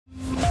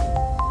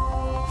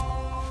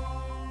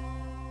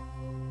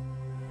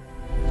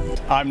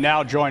I'm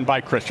now joined by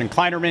Christian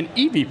Kleinerman,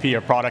 EVP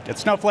of Product at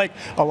Snowflake,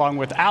 along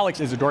with Alex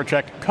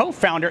Izydorczyk,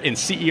 co-founder and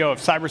CEO of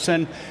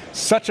Cybersyn.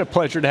 Such a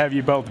pleasure to have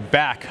you both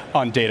back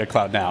on Data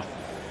Cloud Now.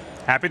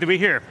 Happy to be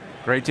here.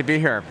 Great to be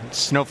here. It's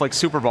Snowflake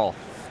Super Bowl.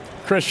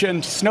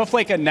 Christian,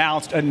 Snowflake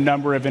announced a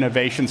number of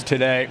innovations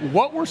today.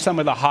 What were some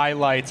of the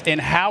highlights, and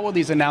how will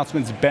these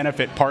announcements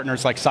benefit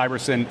partners like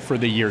Cybersyn for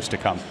the years to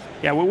come?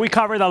 Yeah, well, we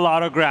covered a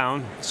lot of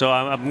ground, so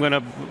I'm going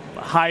to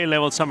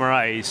high-level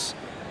summarize.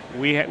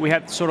 We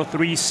had sort of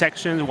three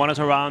sections. One is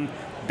around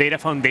data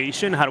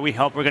foundation. How do we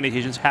help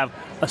organizations have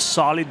a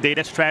solid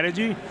data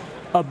strategy?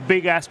 A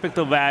big aspect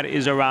of that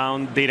is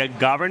around data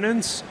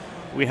governance.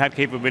 We had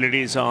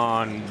capabilities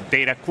on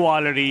data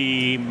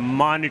quality,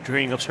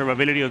 monitoring,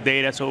 observability of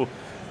data. So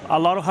a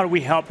lot of how do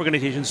we help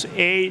organizations,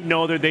 A,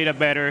 know their data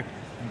better,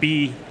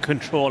 B,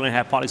 control and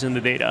have policy on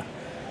the data.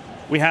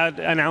 We had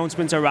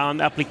announcements around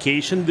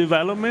application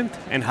development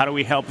and how do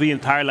we help the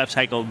entire life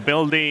cycle,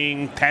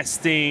 building,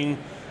 testing,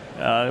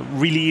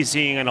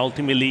 releasing, and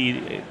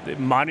ultimately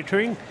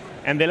monitoring.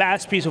 And the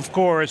last piece, of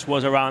course,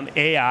 was around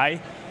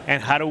AI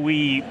and how do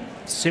we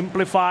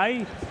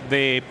simplify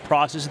the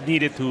process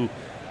needed to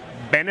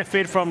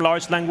benefit from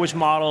large language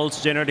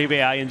models, generative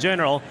AI in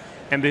general,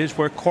 and this is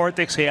where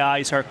Cortex AI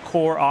is our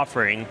core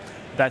offering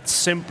that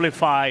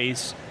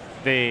simplifies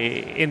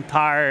the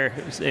entire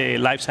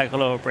life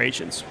cycle of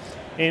operations.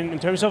 In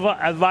terms of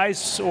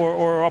advice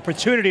or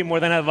opportunity more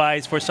than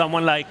advice for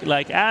someone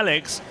like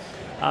Alex,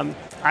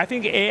 I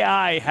think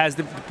AI has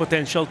the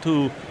potential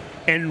to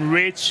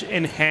enrich,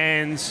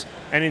 enhance,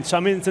 and in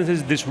some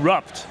instances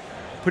disrupt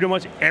pretty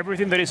much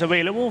everything that is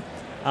available.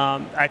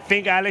 I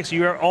think, Alex,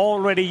 you are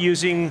already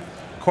using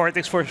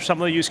Cortex for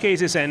some of the use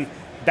cases, and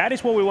that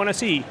is what we want to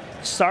see.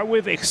 Start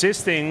with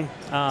existing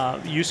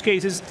use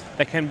cases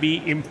that can be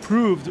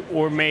improved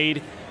or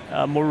made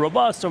more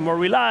robust or more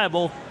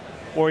reliable,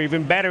 or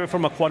even better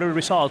from a quality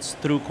results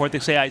through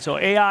Cortex AI. So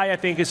AI, I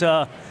think, is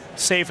a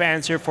safe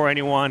answer for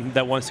anyone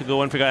that wants to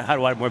go and figure out how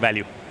to add more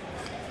value.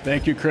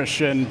 Thank you,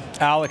 Christian.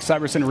 Alex,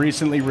 Cybersyn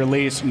recently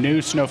released new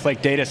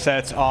Snowflake data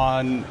sets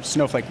on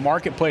Snowflake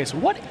Marketplace.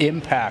 What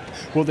impact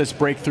will this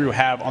breakthrough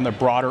have on the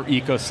broader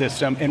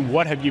ecosystem, and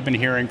what have you been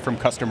hearing from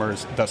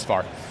customers thus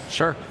far?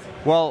 Sure.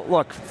 Well,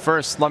 look,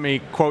 first let me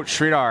quote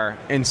Sridhar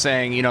in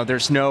saying,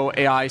 there's no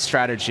AI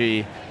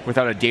strategy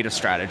without a data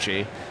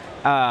strategy.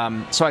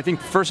 So I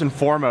think first and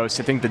foremost,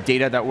 I think the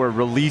data that we're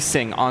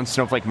releasing on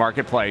Snowflake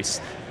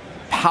Marketplace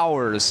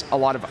powers a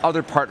lot of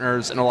other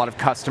partners and a lot of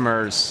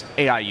customers'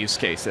 AI use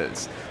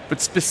cases. But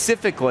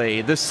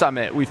specifically, this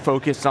summit, we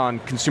focused on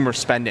consumer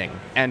spending,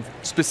 and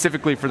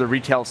specifically for the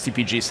retail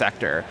CPG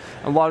sector.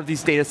 A lot of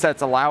these data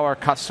sets allow our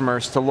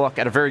customers to look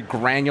at a very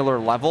granular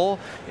level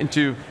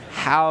into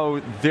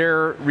how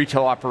their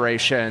retail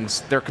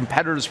operations, their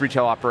competitors'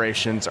 retail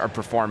operations are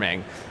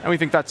performing. And we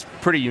think that's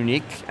pretty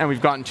unique, and we've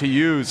gotten to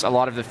use a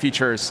lot of the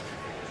features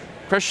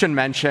Christian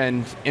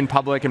mentioned in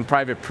public and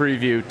private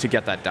preview to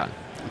get that done.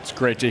 It's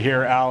great to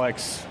hear,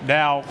 Alex.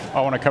 Now,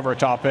 I want to cover a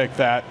topic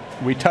that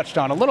we touched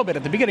on a little bit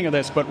at the beginning of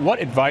this, but what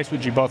advice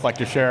would you both like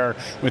to share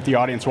with the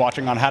audience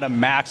watching on how to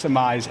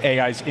maximize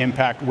AI's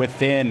impact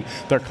within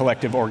their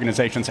collective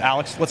organizations?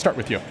 Alex, let's start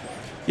with you.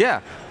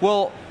 Yeah,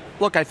 well,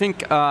 look, I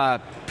think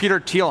Peter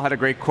Thiel had a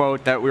great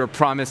quote that we were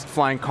promised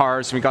flying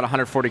cars and we got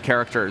 140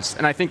 characters.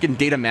 And I think in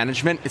data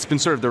management, it's been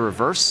sort of the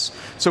reverse.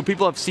 So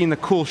people have seen the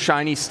cool,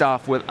 shiny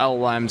stuff with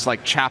LLMs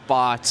like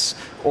chatbots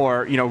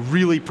or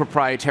really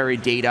proprietary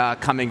data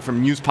coming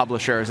from news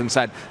publishers and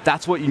said,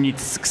 that's what you need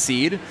to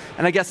succeed.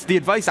 And I guess the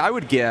advice I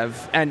would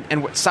give,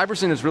 and what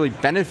Cybersyn has really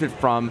benefited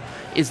from,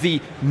 is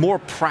the more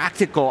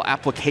practical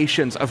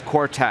applications of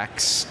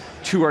Cortex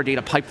to our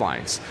data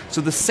pipelines.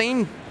 So the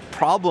same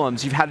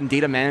problems you've had in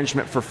data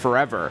management for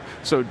forever.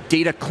 So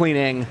data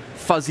cleaning,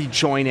 fuzzy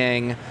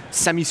joining,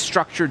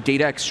 semi-structured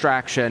data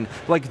extraction,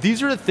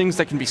 these are the things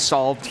that can be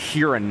solved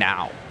here and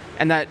now.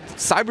 And that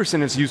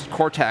Cybersyn has used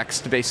Cortex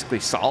to basically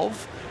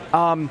solve.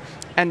 And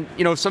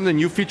some of the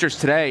new features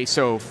today,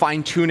 so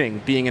fine-tuning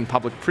being in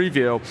public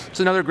preview,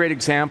 it's another great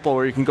example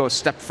where you can go a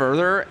step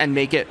further and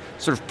make it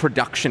sort of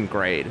production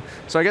grade.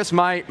 So I guess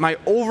my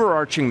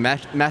overarching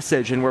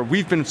message, and where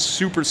we've been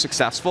super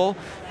successful,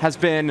 has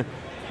been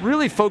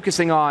really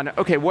focusing on,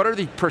 okay, what are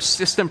the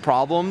persistent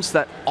problems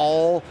that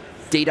all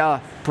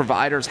data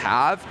providers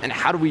have, and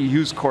how do we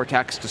use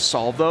Cortex to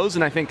solve those?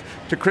 And I think,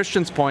 to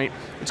Christian's point,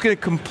 it's going to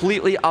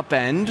completely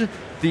upend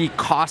the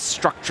cost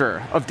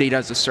structure of data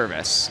as a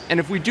service.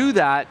 And if we do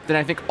that, then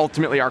I think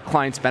ultimately our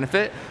clients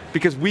benefit,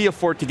 because we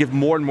afford to give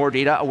more and more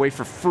data away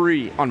for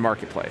free on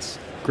Marketplace.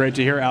 Great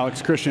to hear,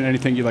 Alex. Christian,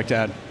 anything you'd like to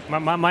add?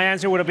 My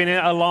answer would have been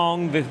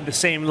along the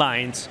same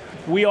lines.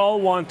 We all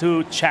want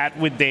to chat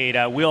with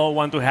data. We all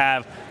want to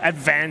have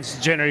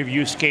advanced generative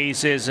use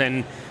cases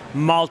and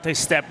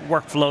multi-step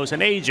workflows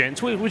and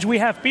agents, which we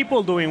have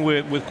people doing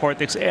with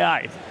Cortex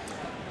AI.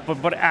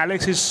 But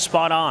Alex is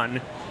spot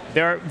on.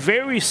 There are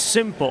very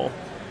simple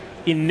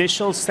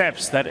initial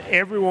steps that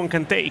everyone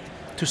can take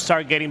to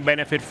start getting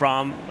benefit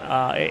from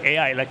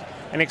AI. Like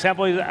an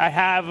example is I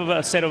have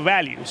a set of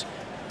values.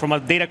 From a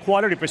data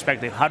quality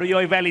perspective, how do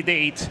I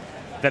validate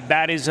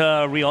that is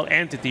a real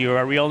entity or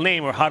a real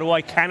name, or how do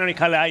I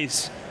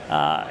canonicalize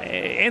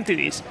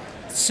entities?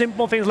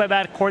 Simple things like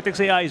that. Cortex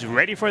AI is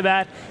ready for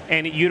that,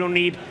 and you don't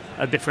need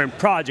a different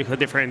project, a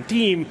different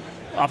team,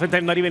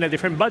 oftentimes not even a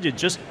different budget.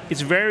 Just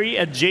it's very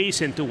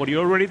adjacent to what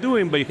you're already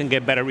doing, but you can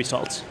get better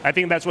results. I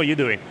think that's what you're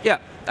doing. Yeah,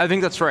 I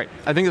think that's right.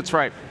 I think that's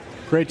right.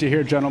 Great to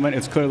hear, gentlemen.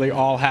 It's clearly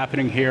all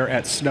happening here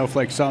at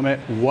Snowflake Summit.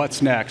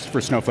 What's next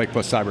for Snowflake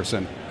plus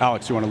Cybersyn?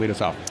 Alex, you want to lead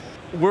us off?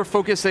 We're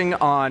focusing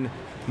on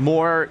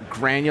more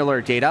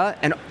granular data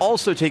and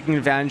also taking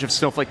advantage of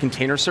Snowflake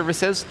container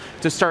services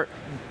to start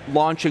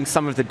launching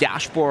some of the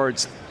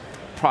dashboards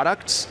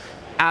products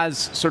as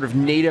sort of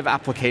native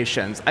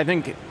applications. I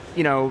think,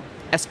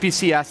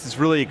 SPCS is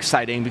really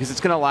exciting because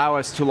it's going to allow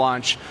us to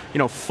launch,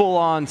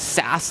 full-on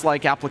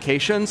SaaS-like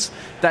applications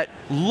that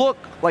look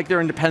like they're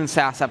independent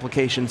SaaS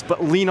applications,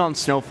 but lean on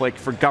Snowflake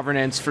for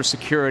governance, for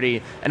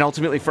security, and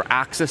ultimately for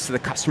access to the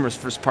customer's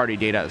first-party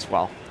data as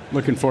well.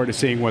 Looking forward to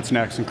seeing what's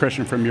next. And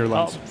Christian, from your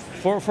lens.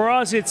 For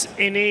us, it's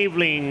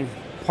enabling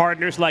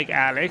partners like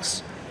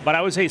Alex, but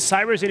I would say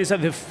Cybersyn is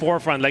at the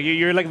forefront. Like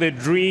you're like the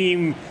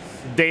dream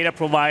data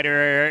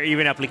provider,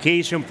 even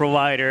application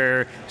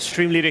provider,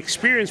 stream-lead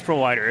experience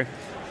provider.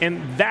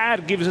 And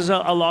that gives us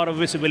a lot of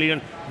visibility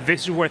on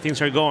this is where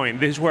things are going.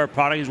 This is where our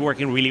product is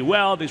working really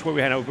well. This is where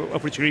we had an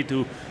opportunity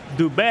to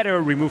do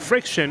better, remove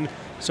friction.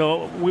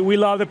 So we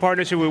love the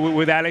partnership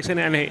with Alex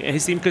and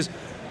his team because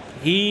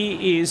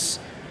he is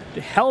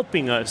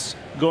helping us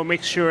go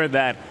make sure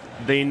that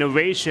the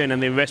innovation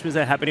and the investments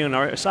that are happening on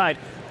our side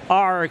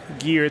are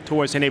geared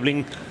towards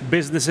enabling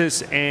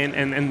businesses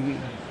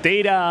and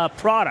data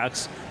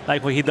products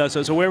like what he does.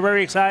 So we're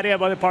very excited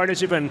about the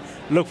partnership and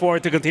look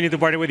forward to continue to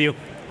partner with you.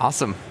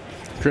 Awesome.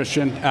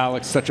 Christian,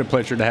 Alex, such a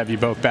pleasure to have you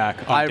both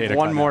back on I have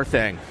one more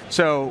thing.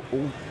 So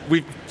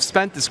we've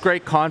spent this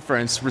great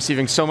conference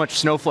receiving so much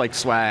Snowflake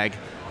swag,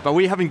 but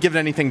we haven't given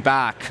anything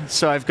back.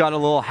 So I've got a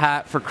little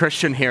hat for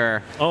Christian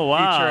here. Oh,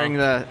 wow. Featuring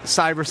the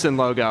Cybersyn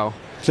logo.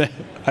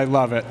 I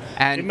love it.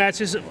 And it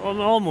matches,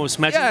 almost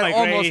matches my gray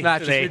almost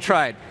matches. Today. We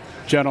tried.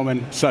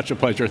 Gentlemen, such a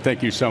pleasure.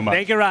 Thank you so much.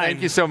 Thank you, Ryan.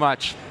 Thank you so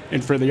much.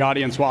 And for the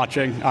audience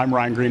watching, I'm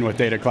Ryan Green with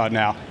Data Cloud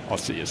Now. I'll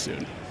see you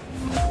soon.